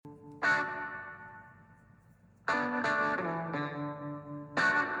Good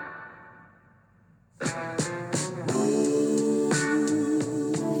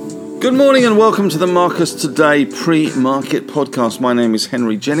morning and welcome to the Marcus Today pre-market podcast. My name is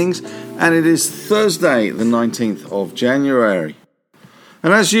Henry Jennings and it is Thursday the 19th of January.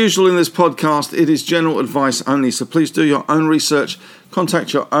 And as usual in this podcast, it is general advice only, so please do your own research,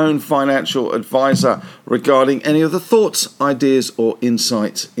 contact your own financial advisor regarding any of the thoughts, ideas or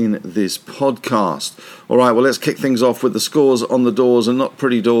insights in this podcast. All right, well, let's kick things off with the scores on the doors, and not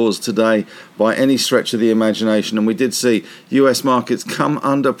pretty doors today by any stretch of the imagination. And we did see US markets come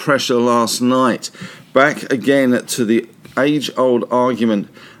under pressure last night. Back again to the age-old argument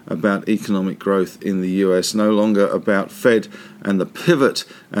about economic growth in the US, no longer about Fed and the pivot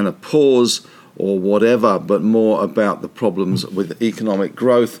and a pause or whatever, but more about the problems with economic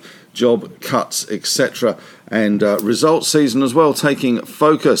growth, job cuts, etc. And results season as well taking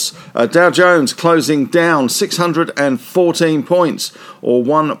focus. Dow Jones closing down 614 points or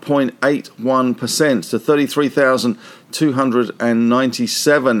 1.81% to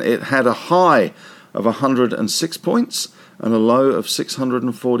 33,297. It had a high of 106 points and a low of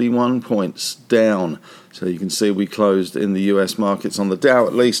 641 points down. So you can see we closed in the US markets on the Dow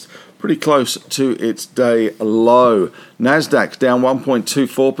at least pretty close to its day low. Nasdaq down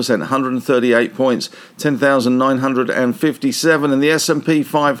 1.24%, 138 points, 10,957. And the S&P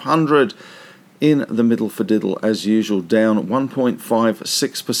 500 in the middle for diddle as usual, down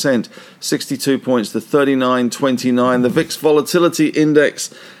 1.56%, 62 points to 39.29. The VIX Volatility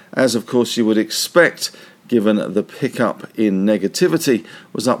Index, as of course you would expect, given the pickup in negativity,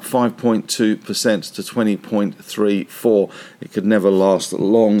 was up 5.2% to 20.34. It could never last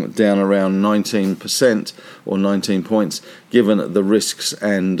long down around 19% or 19 points, given the risks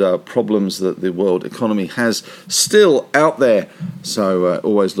and problems that the world economy has still out there. So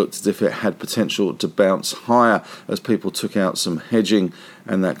always looked as if it had potential to bounce higher as people took out some hedging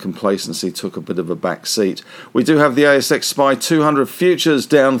and that complacency took a bit of a back seat. We do have the ASX SPY 200 futures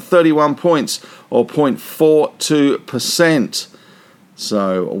down 31 points or 0.42%.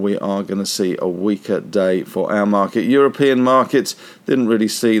 So we are going to see a weaker day for our market. European markets didn't really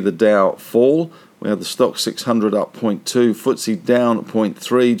see the Dow fall. We had the Stock 600 up 0.2, FTSE down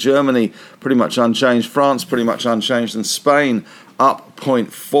 0.3, Germany pretty much unchanged, France pretty much unchanged, and Spain up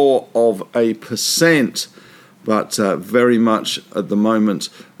 0.4%. But very much at the moment,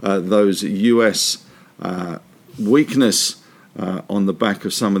 those US weakness on the back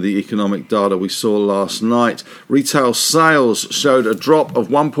of some of the economic data we saw last night. Retail sales showed a drop of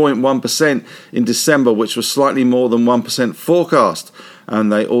 1.1% in December, which was slightly more than 1% forecast.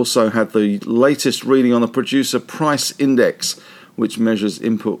 And they also had the latest reading on the Producer Price Index, which measures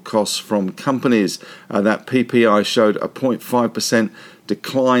input costs from companies. That PPI showed a 0.5%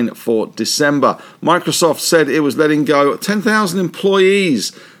 decline for December. Microsoft said it was letting go 10,000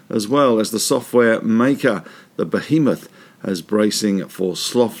 employees, as well as the software maker, the behemoth, as bracing for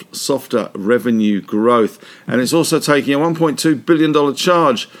softer revenue growth. And it's also taking a $1.2 billion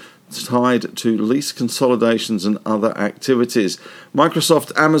charge tied to lease consolidations and other activities.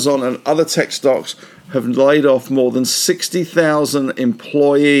 Microsoft, Amazon and other tech stocks have laid off more than 60,000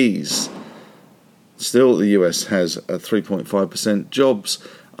 employees. Still, the US has a 3.5% jobs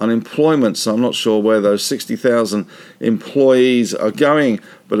unemployment, so I'm not sure where those 60,000 employees are going,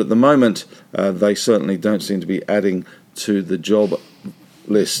 but at the moment they certainly don't seem to be adding to the job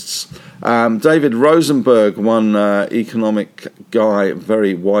lists. David Rosenberg, one economic guy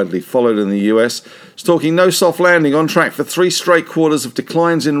very widely followed in the US, is talking no soft landing, on track for 3 straight quarters of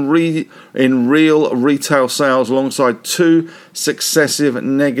declines in real retail sales alongside 2 successive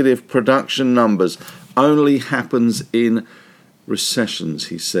negative production numbers. Only happens in recessions,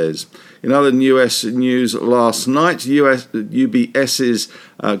 he says. In other US news last night, UBS's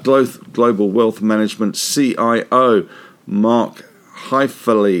Global Wealth Management CIO, Mark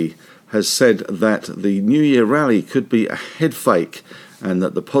Haifeli, has said that the New Year rally could be a head fake and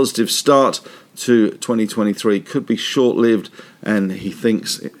that the positive start to 2023 could be short-lived, and he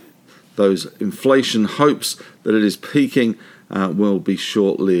thinks those inflation hopes that it is peaking will be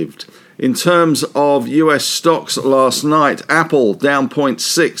short-lived. In terms of US stocks last night, Apple down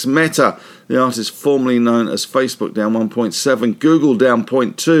 0.6, Meta, the artist formerly known as Facebook, down 1.7, Google down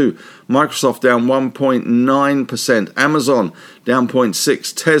 0.2, Microsoft down 1.9%, Amazon down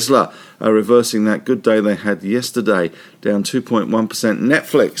 0.6, Tesla reversing that good day they had yesterday, down 2.1%.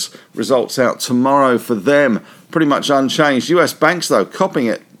 Netflix results out tomorrow for them, pretty much unchanged. US banks, though, copping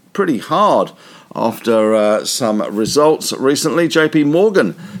it pretty hard after some results recently. JP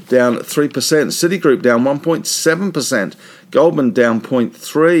Morgan down 3%, Citigroup down 1.7%, Goldman down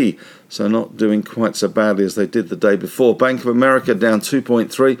 0.3%, so not doing quite so badly as they did the day before. Bank of America down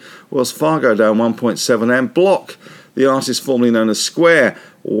 2.3%, Wells Fargo down 1.7%, and Block, the artist formerly known as Square,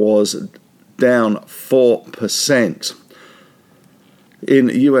 was down 4%. In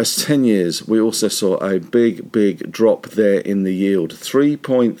US 10 years, we also saw a big drop there in the yield,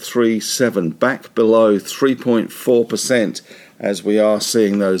 3.37, back below 3.4%, as we are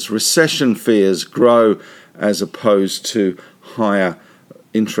seeing those recession fears grow as opposed to higher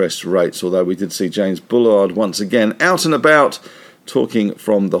interest rates, although we did see James Bullard once again out and about talking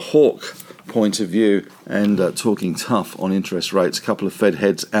from the hawk point of view and talking tough on interest rates. A couple of Fed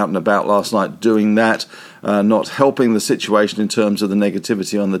heads out and about last night doing that, not helping the situation in terms of the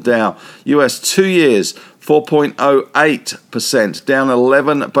negativity on the Dow. US 2 years, 4.08%, down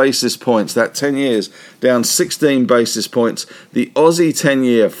 11 basis points. That 10 years down 16 basis points. The Aussie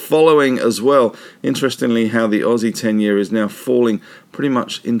 10-year following as well. Interestingly, how the Aussie 10-year is now falling pretty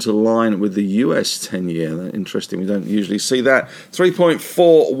much into line with the US 10-year. Interesting, we don't usually see that.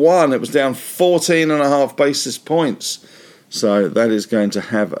 3.41, it was down 14.5 basis points. So that is going to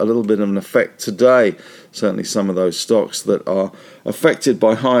have a little bit of an effect today. Certainly some of those stocks that are affected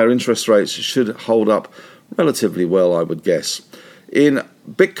by higher interest rates should hold up relatively well, I would guess. In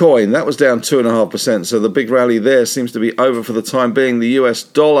Bitcoin, that was down 2.5%, so the big rally there seems to be over for the time being. The US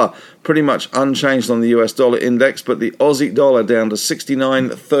dollar pretty much unchanged on the US dollar index, but the Aussie dollar down to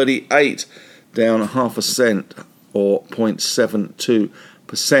 69.38, down 0.5 cent or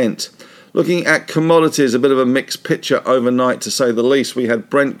 0.72%. Looking at commodities, a bit of a mixed picture overnight to say the least. We had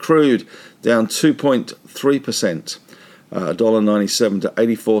Brent crude down 2.3%. $1.97 to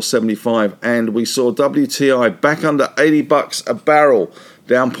 84.75, and we saw WTI back under $80 a barrel,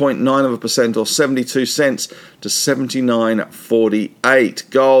 down 0.9% or 72 cents to 79.48.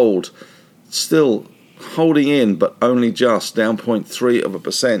 Gold still holding in, but only just down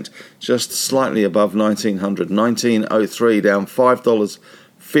 0.3%, just slightly above 1900, 1903, down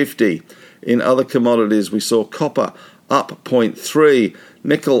 $5.50. In other commodities, we saw copper up 0.3,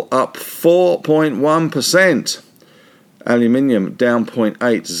 nickel up 4.1%. Aluminium down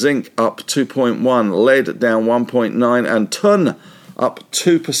 0.8, zinc up 2.1, lead down 1.9, and tin up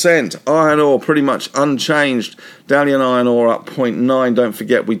 2%. Iron ore pretty much unchanged. Dalian iron ore up 0.9. Don't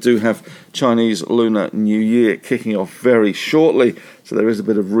forget we do have Chinese Lunar New Year kicking off very shortly, so there is a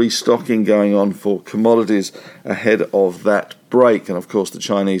bit of restocking going on for commodities ahead of that break. And of course the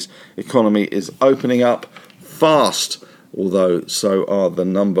Chinese economy is opening up fast, although so are the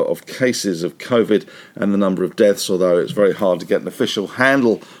number of cases of COVID and the number of deaths, although it's very hard to get an official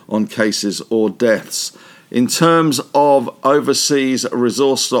handle on cases or deaths. In terms of overseas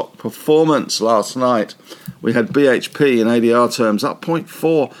resource stock performance last night, we had BHP in ADR terms up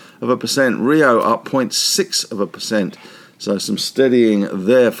 0.4%, Rio up 0.6%. So some steadying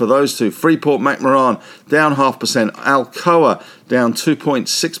there for those two. Freeport-McMoran down 0.5%, Alcoa down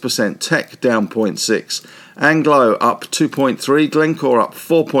 2.6%, Teck down 0.6%. Anglo up 2.3%, Glencore up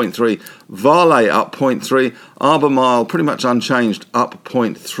 4.3%, Vale up 0.3%, Albemarle pretty much unchanged, up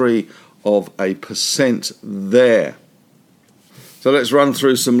 0.3% there. So let's run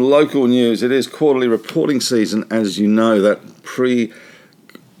through some local news. It is quarterly reporting season, as you know, that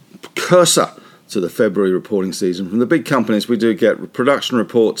precursor to the February reporting season. From the big companies, we do get production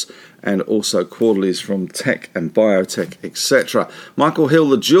reports and also quarterlies from tech and biotech, etc. Michael Hill,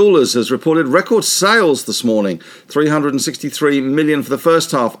 the Jewellers, has reported record sales this morning, $363 million for the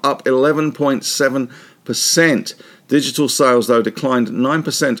first half, up 11.7%. Digital sales, though, declined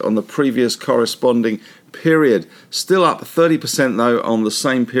 9% on the previous corresponding period. Still up 30%, though, on the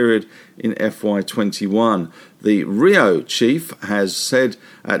same period in FY21. The Rio chief has said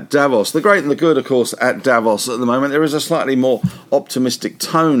at Davos, the great and the good, of course, at Davos at the moment, there is a slightly more optimistic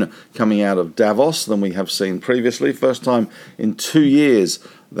tone coming out of Davos than we have seen previously. First time in 2 years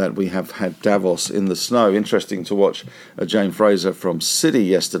that we have had Davos in the snow. Interesting to watch Jane Fraser from Citi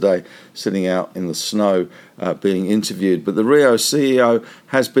yesterday sitting out in the snow being interviewed. But the Rio CEO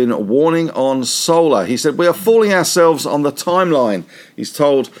has been warning on solar. He said, "We are fooling ourselves on the timeline." He's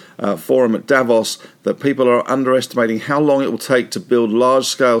told Forum at Davos that people are underestimating how long it will take to build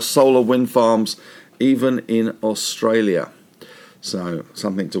large-scale solar wind farms, even in Australia. So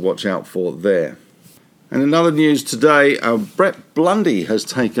something to watch out for there. And in other news today, Brett Blundy has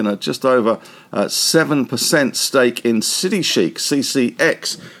taken a just over 7% stake in City Chic,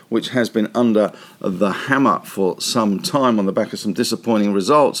 CCX, which has been under the hammer for some time on the back of some disappointing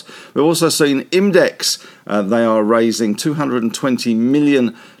results. We've also seen Imdex. They are raising $220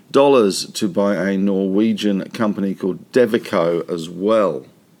 million to buy a Norwegian company called Devico as well.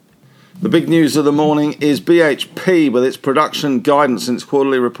 The big news of the morning is BHP with its production guidance in its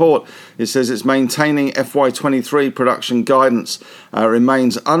quarterly report. It says it's maintaining FY23 production guidance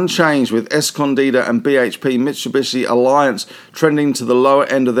remains unchanged, with Escondida and BHP Mitsubishi Alliance trending to the lower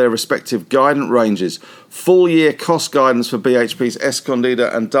end of their respective guidance ranges. Full year cost guidance for BHP's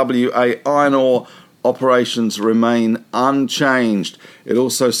Escondida and WA iron ore operations remain unchanged. It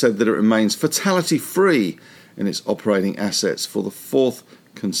also said that it remains fatality free in its operating assets for the fourth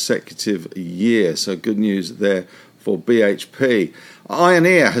consecutive year. So good news there for BHP.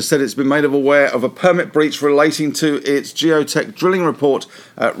 Ioneer has said it's been made aware of a permit breach relating to its geotech drilling report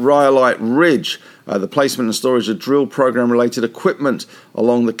at Rhyolite Ridge. The placement and storage of drill program related equipment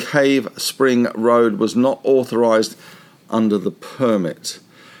along the Cave Spring Road was not authorised under the permit.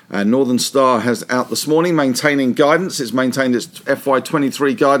 Northern Star has out this morning maintaining guidance. It's maintained its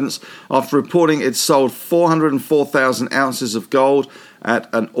FY23 guidance after reporting it sold 404,000 ounces of gold at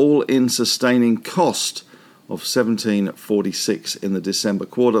an all-in sustaining cost of $17.46 in the December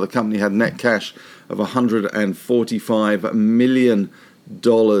quarter. The company had net cash of $145 million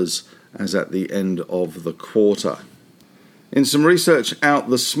as at the end of the quarter. In some research out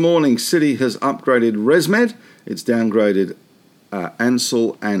this morning, Citi has upgraded ResMed. It's downgraded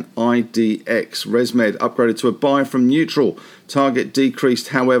Ansell and IDX. ResMed upgraded to a buy from neutral. Target decreased,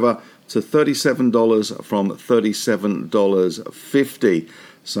 however, to $37 from $37.50.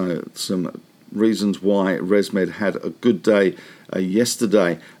 So some reasons why ResMed had a good day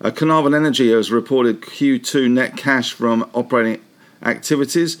yesterday. Carnarvon Energy has reported Q2 net cash from operating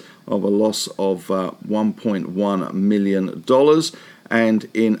activities of a loss of $1.1 million. And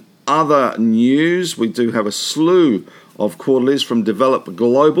in other news, we do have a slew of quarterlies from Develop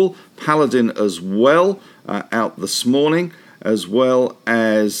Global, Paladin as well, out this morning, as well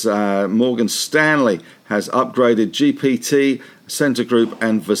as Morgan Stanley has upgraded GPT, Centre Group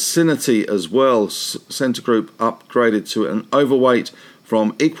and Vicinity as well. Centre Group upgraded to an overweight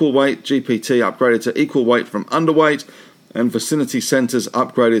from equal weight, GPT upgraded to equal weight from underweight, and Vicinity Centres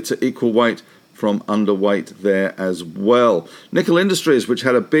upgraded to equal weight from underweight there as well. Nickel Industries, which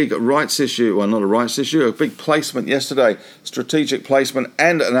had a big rights issue, well, not a rights issue, a big placement yesterday, strategic placement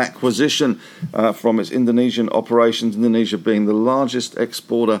and an acquisition from its Indonesian operations, Indonesia being the largest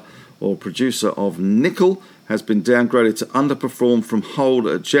exporter or producer of nickel, has been downgraded to underperform from hold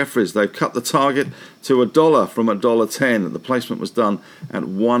at Jefferies. They've cut the target to $1 from $1.10. The placement was done at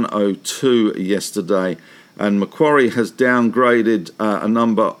 102 yesterday. And Macquarie has downgraded a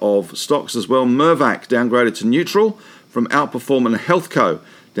number of stocks as well. Mirvac downgraded to neutral from Outperform, and Healthco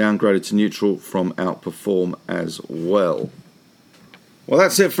downgraded to neutral from Outperform as well. Well,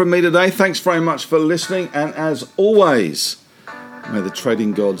 that's it from me today. Thanks very much for listening. And as always, may the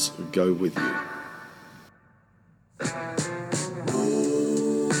trading gods go with you.